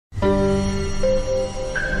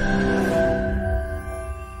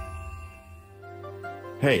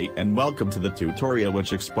Hey and welcome to the tutorial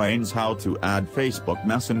which explains how to add Facebook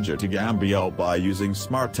Messenger to Gambio by using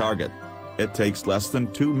Smart Target. It takes less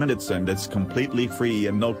than 2 minutes and it's completely free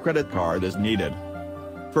and no credit card is needed.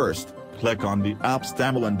 First, click on the app's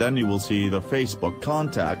demo and then you will see the Facebook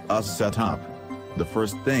Contact Us setup. The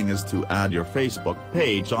first thing is to add your Facebook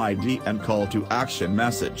page ID and call to action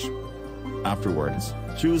message. Afterwards,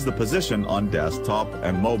 choose the position on desktop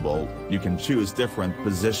and mobile. You can choose different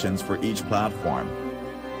positions for each platform.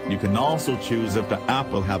 You can also choose if the app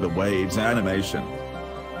will have a waves animation.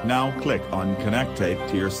 Now click on Connect Tape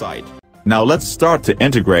to your site. Now let's start to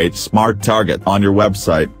integrate Smart Target on your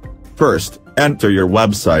website. First, enter your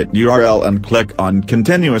website URL and click on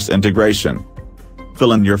Continuous Integration.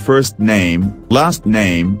 Fill in your first name, last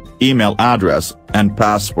name, email address, and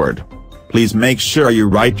password. Please make sure you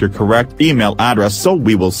write your correct email address so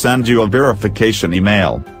we will send you a verification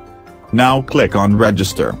email. Now click on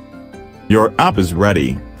Register. Your app is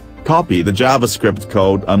ready. Copy the JavaScript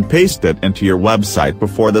code and paste it into your website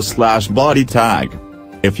before the /body tag.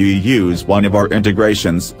 If you use one of our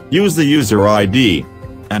integrations, use the user ID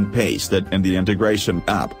and paste it in the integration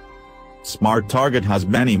app. Smart Target has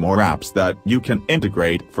many more apps that you can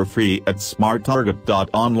integrate for free at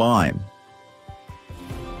smarttarget.online.